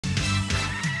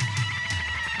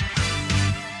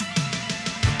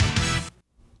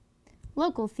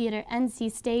Local theater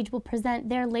NC Stage will present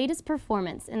their latest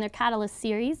performance in their Catalyst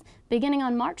series beginning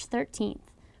on March 13th.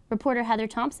 Reporter Heather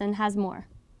Thompson has more.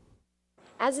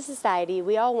 As a society,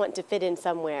 we all want to fit in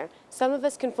somewhere. Some of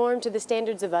us conform to the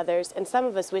standards of others, and some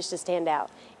of us wish to stand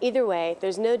out. Either way,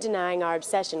 there's no denying our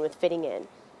obsession with fitting in.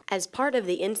 As part of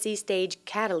the NC Stage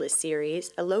Catalyst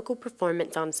series, a local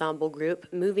performance ensemble group,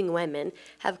 Moving Women,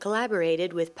 have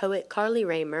collaborated with poet Carly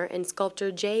Raymer and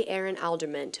sculptor J. Aaron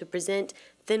Alderman to present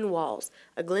Thin Walls,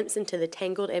 a glimpse into the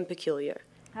tangled and peculiar.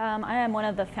 I am one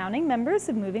of the founding members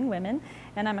of Moving Women,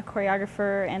 and I'm a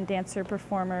choreographer and dancer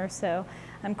performer, so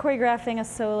I'm choreographing a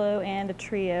solo and a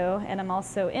trio, and I'm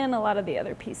also in a lot of the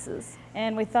other pieces.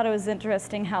 And we thought it was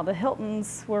interesting how the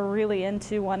Hiltons were really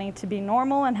into wanting to be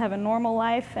normal and have a normal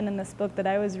life, and in this book that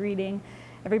I was reading,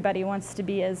 everybody wants to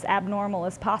be as abnormal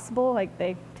as possible, like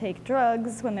they take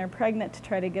drugs when they're pregnant to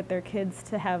try to get their kids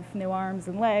to have new arms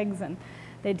and legs, and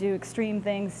they do extreme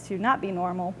things to not be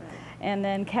normal. And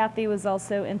then Kathy was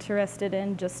also interested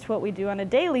in just what we do on a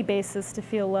daily basis to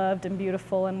feel loved and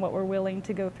beautiful and what we're willing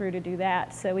to go through to do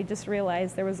that. So we just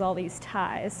realized there was all these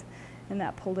ties, and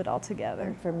that pulled it all together.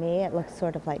 And for me, it looks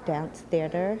sort of like dance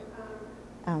theater.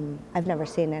 I've never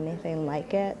seen anything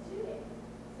like it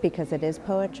because it is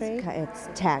poetry. It's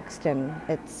text and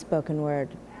it's spoken word.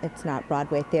 It's not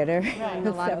Broadway theater. Right.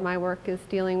 A lot of my work is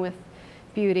dealing with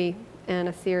beauty, and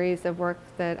a series of work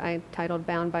that I titled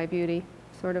Bound by Beauty,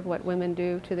 sort of what women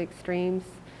do to the extremes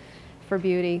for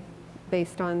beauty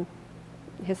based on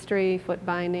history, foot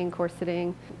binding,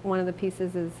 corseting. One of the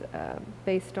pieces is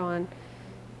based on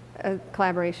a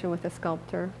collaboration with a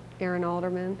sculptor, Aaron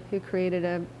Alderman, who created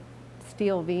a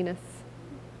steel Venus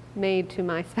made to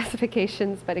my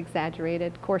specifications but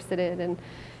exaggerated, corseted,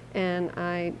 and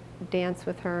I dance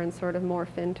with her and sort of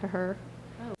morph into her.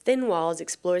 Thin Walls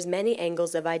explores many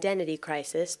angles of identity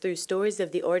crisis through stories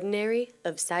of the ordinary,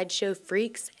 of sideshow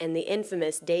freaks, and the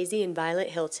infamous Daisy and Violet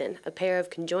Hilton, a pair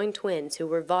of conjoined twins who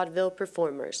were vaudeville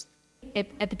performers.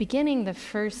 At the beginning, the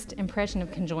first impression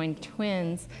of conjoined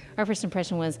twins, our first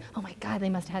impression was, oh my God, they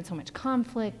must have had so much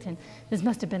conflict, and this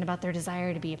must have been about their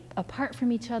desire to be apart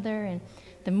from each other. And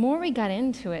the more we got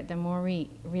into it, the more we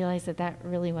realized that that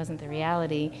really wasn't the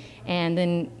reality. And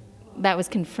then that was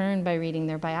confirmed by reading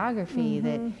their biography,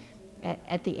 that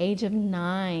at the age of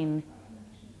 9,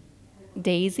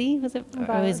 Daisy, was it? Or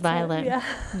it was Violet. Yeah.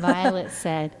 Violet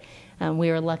said,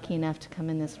 we were lucky enough to come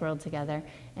in this world together,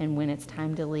 and when it's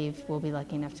time to leave, we'll be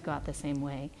lucky enough to go out the same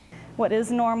way. What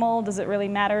is normal? Does it really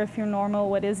matter if you're normal?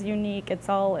 What is unique? It's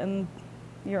all in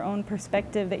your own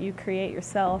perspective that you create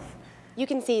yourself. You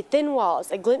can see Thin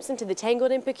Walls, a glimpse into the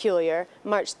tangled and peculiar,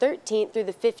 March 13th through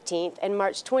the 15th and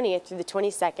March 20th through the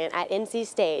 22nd at NC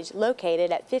Stage, located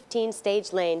at 15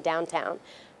 Stage Lane downtown.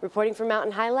 Reporting for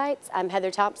Mountain Highlights, I'm Heather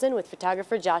Thompson with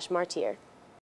photographer Josh Martier.